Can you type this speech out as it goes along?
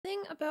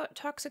thing about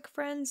toxic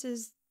friends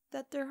is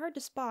that they're hard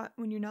to spot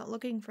when you're not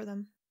looking for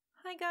them.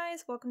 Hi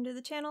guys, welcome to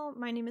the channel.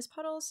 My name is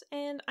Puddles,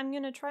 and I'm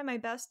gonna try my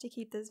best to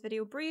keep this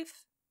video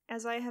brief,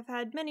 as I have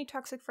had many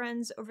toxic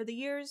friends over the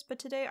years, but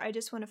today I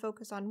just want to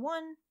focus on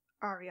one,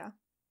 Arya.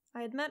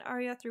 I had met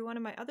Arya through one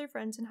of my other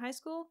friends in high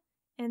school,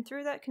 and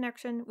through that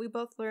connection, we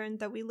both learned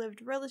that we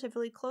lived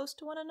relatively close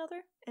to one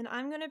another, and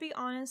I'm gonna be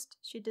honest,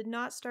 she did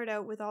not start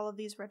out with all of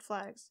these red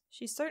flags.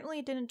 She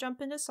certainly didn't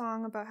jump into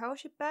song about how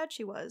bad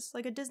she was,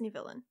 like a Disney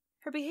villain.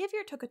 Her behavior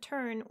took a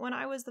turn when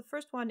I was the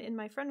first one in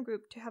my friend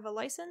group to have a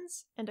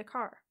license and a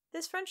car.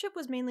 This friendship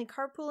was mainly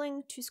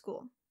carpooling to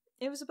school.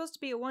 It was supposed to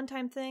be a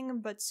one-time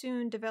thing, but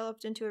soon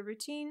developed into a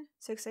routine.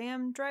 6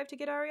 a.m., drive to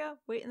get Arya,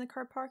 wait in the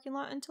car parking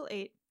lot until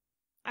 8.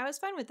 I was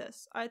fine with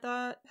this. I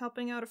thought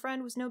helping out a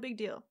friend was no big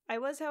deal. I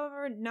was,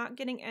 however, not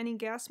getting any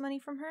gas money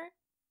from her.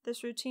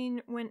 This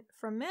routine went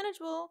from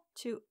manageable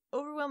to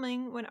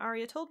overwhelming when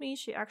Arya told me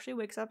she actually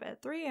wakes up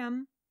at 3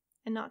 a.m.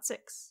 and not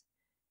 6.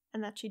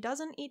 And that she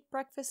doesn't eat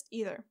breakfast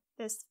either.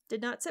 This did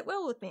not sit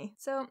well with me.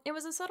 So it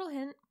was a subtle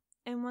hint,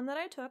 and one that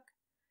I took.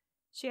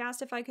 She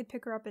asked if I could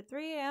pick her up at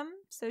 3 a.m.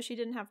 so she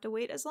didn't have to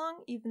wait as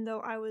long, even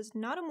though I was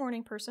not a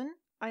morning person.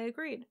 I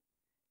agreed.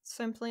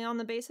 Simply on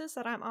the basis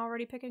that I'm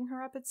already picking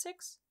her up at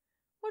 6.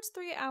 What's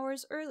 3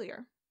 hours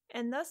earlier?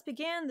 And thus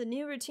began the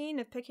new routine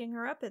of picking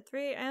her up at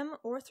 3 a.m.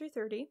 or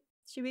 3:30.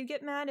 She would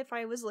get mad if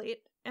I was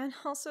late, and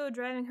also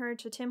driving her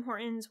to Tim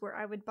Hortons where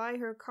I would buy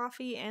her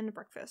coffee and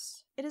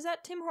breakfast. It is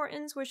at Tim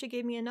Hortons where she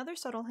gave me another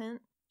subtle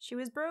hint. She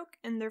was broke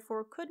and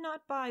therefore could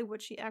not buy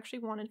what she actually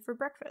wanted for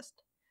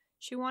breakfast.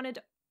 She wanted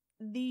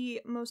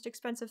the most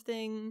expensive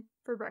thing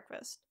for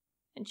breakfast,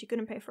 and she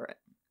couldn't pay for it.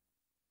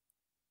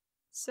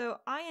 So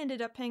I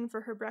ended up paying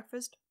for her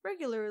breakfast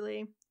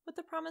regularly with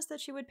the promise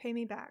that she would pay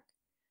me back.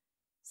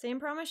 Same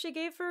promise she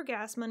gave for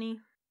gas money.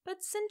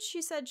 But since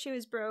she said she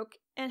was broke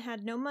and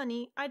had no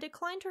money, I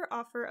declined her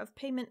offer of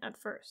payment at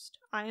first.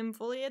 I am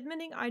fully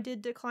admitting I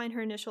did decline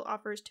her initial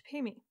offers to pay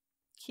me.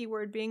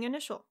 Keyword being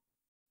initial.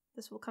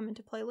 This will come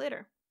into play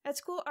later. At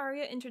school,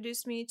 Arya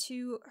introduced me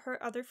to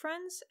her other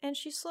friends, and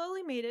she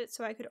slowly made it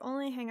so I could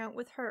only hang out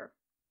with her.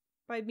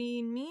 By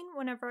being mean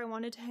whenever I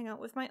wanted to hang out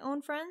with my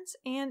own friends,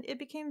 and it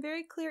became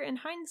very clear in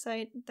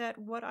hindsight that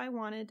what I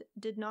wanted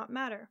did not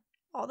matter.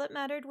 All that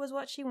mattered was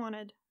what she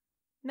wanted.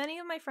 Many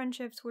of my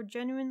friendships were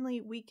genuinely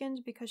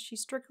weakened because she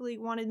strictly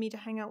wanted me to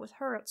hang out with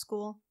her at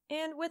school.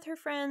 And with her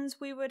friends,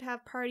 we would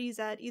have parties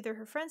at either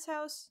her friend's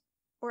house,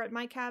 or at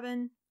my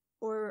cabin,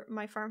 or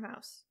my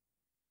farmhouse.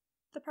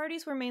 The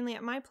parties were mainly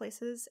at my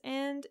places,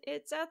 and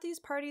it's at these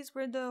parties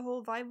where the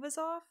whole vibe was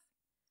off.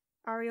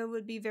 Arya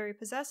would be very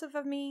possessive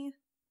of me,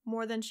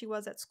 more than she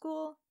was at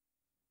school.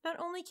 Not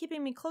only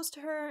keeping me close to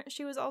her,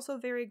 she was also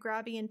very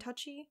grabby and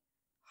touchy,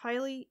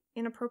 highly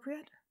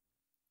inappropriate.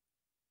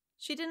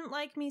 She didn't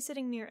like me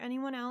sitting near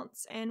anyone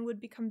else and would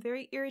become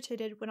very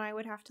irritated when I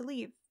would have to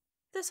leave.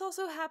 This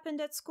also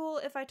happened at school.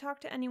 If I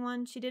talked to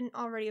anyone she didn't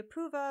already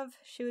approve of,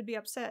 she would be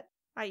upset,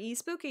 i.e.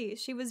 Spooky.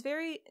 She was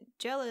very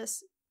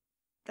jealous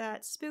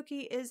that Spooky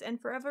is and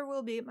forever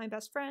will be my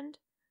best friend.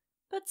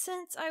 But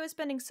since I was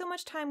spending so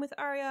much time with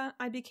Arya,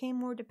 I became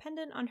more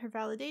dependent on her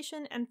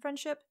validation and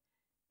friendship.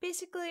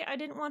 Basically, I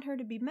didn't want her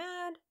to be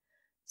mad,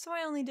 so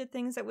I only did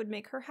things that would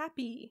make her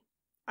happy,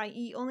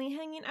 i.e. only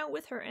hanging out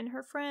with her and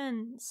her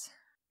friends.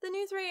 The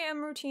new 3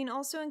 a.m. routine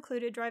also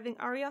included driving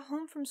Arya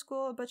home from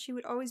school, but she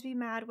would always be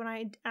mad when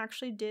I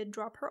actually did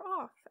drop her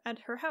off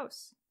at her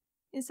house,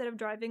 instead of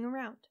driving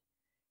around.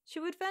 She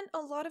would vent a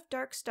lot of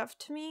dark stuff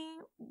to me.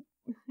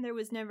 There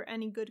was never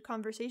any good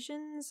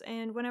conversations,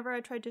 and whenever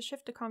I tried to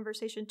shift the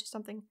conversation to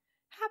something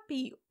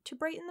happy, to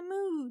brighten the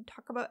mood,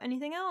 talk about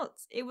anything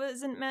else, it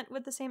wasn't met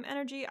with the same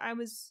energy. I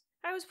was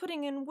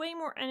putting in way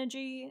more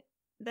energy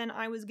than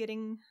I was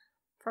getting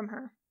from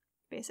her,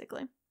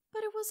 basically.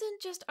 But it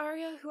wasn't just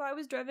Arya who I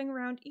was driving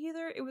around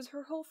either, it was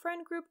her whole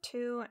friend group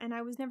too, and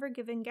I was never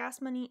given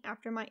gas money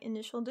after my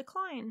initial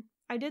decline.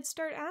 I did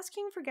start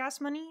asking for gas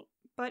money,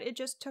 but it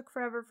just took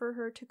forever for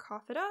her to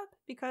cough it up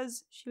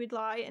because she would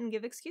lie and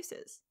give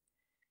excuses.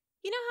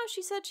 You know how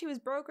she said she was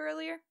broke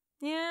earlier?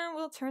 Yeah,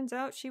 well, it turns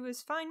out she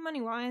was fine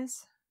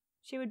money-wise.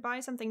 She would buy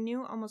something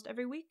new almost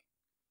every week.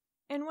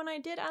 And when I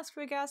did ask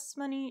for gas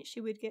money, she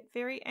would get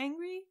very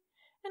angry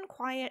and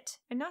quiet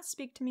and not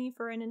speak to me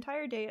for an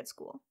entire day at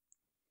school.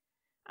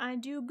 I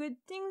do good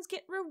things,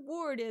 get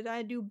rewarded.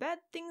 I do bad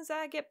things,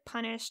 I get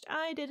punished.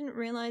 I didn't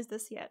realize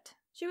this yet.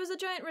 She was a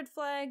giant red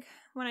flag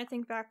when I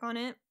think back on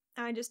it.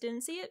 I just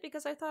didn't see it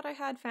because I thought I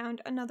had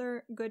found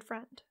another good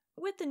friend.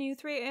 With the new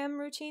 3 a.m.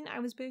 routine, I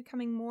was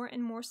becoming more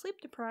and more sleep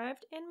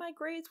deprived, and my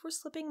grades were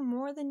slipping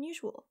more than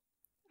usual.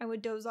 I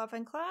would doze off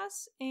in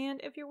class,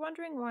 and if you're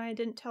wondering why I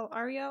didn't tell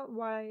Arya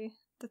why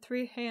the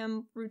 3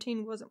 a.m.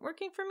 routine wasn't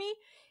working for me,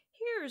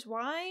 here's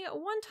why.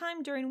 One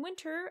time during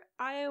winter,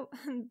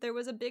 there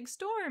was a big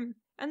storm,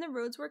 and the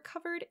roads were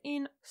covered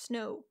in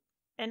snow.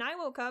 And I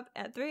woke up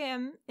at 3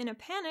 a.m. in a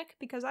panic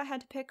because I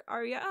had to pick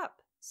Arya up.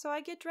 So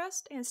I get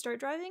dressed and start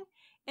driving,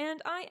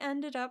 and I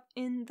ended up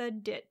in the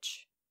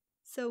ditch.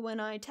 So when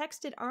I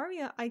texted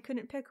Arya I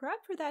couldn't pick her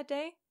up for that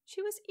day,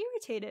 She was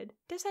irritated,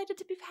 decided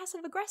to be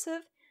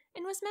passive-aggressive,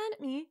 and was mad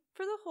at me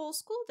for the whole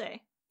school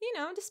day. You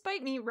know,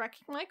 despite me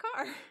wrecking my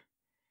car.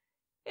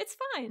 It's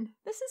fine.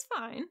 This is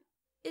fine.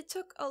 It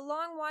took a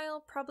long while,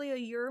 probably a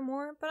year or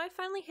more, but I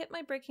finally hit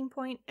my breaking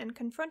point and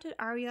confronted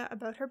Arya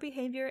about her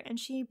behavior, and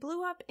she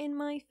blew up in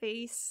my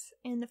face,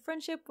 and the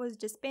friendship was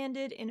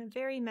disbanded in a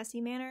very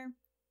messy manner.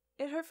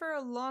 It hurt for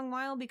a long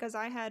while because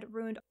I had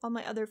ruined all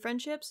my other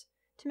friendships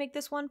to make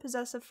this one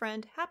possessive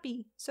friend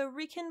happy, so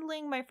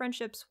rekindling my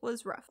friendships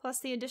was rough.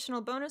 Plus the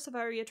additional bonus of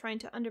Arya trying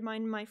to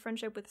undermine my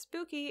friendship with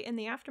Spooky in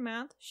the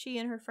aftermath, she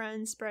and her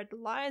friends spread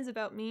lies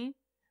about me.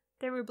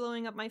 They were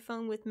blowing up my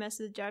phone with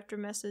message after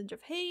message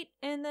of hate,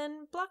 and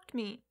then blocked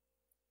me.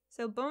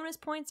 So bonus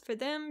points for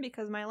them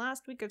because my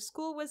last week of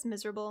school was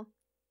miserable.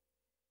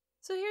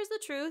 So here's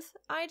the truth,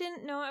 I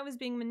didn't know I was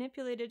being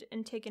manipulated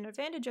and taken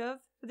advantage of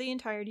for the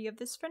entirety of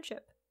this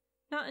friendship.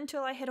 Not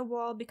until I hit a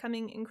wall,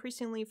 becoming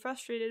increasingly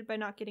frustrated by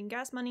not getting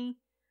gas money,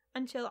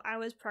 until I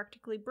was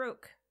practically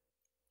broke.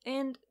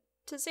 And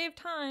to save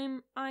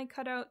time, I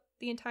cut out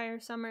the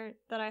entire summer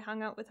that I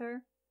hung out with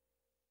her.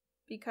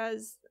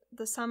 Because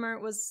the summer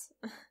was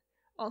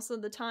also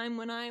the time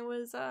when I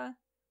was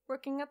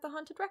working at the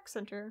Haunted Rec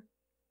Center.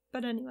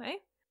 But anyway,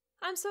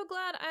 I'm so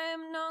glad I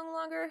am no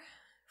longer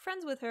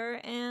friends with her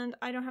and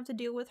I don't have to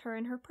deal with her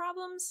and her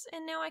problems,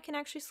 and now I can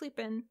actually sleep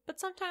in. But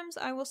sometimes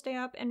I will stay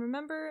up and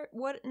remember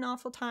what an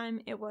awful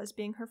time it was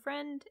being her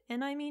friend,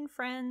 and I mean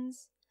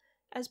friends.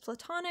 As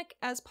platonic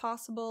as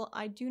possible.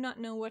 I do not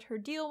know what her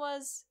deal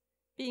was,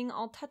 being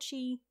all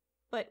touchy,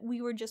 but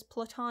we were just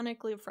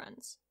platonically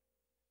friends.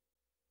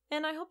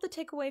 And I hope the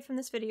takeaway from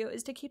this video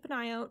is to keep an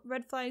eye out.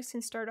 Red flags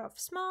can start off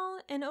small,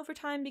 and over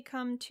time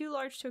become too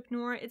large to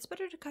ignore. It's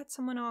better to cut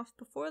someone off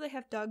before they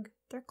have dug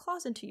their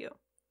claws into you.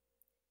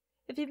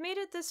 If you've made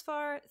it this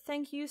far,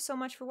 thank you so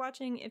much for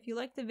watching. If you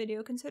liked the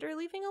video, consider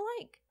leaving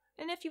a like.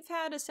 And if you've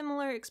had a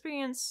similar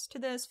experience to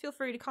this, feel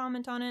free to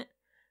comment on it.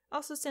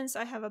 Also, since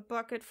I have a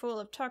bucket full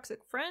of toxic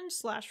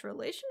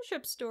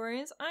friend/relationship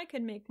stories, I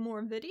could make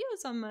more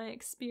videos on my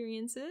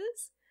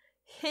experiences.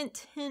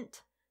 Hint,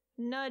 hint,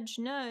 nudge,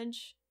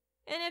 nudge.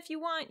 And if you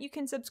want, you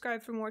can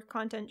subscribe for more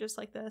content just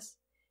like this.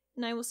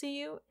 And I will see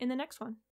you in the next one.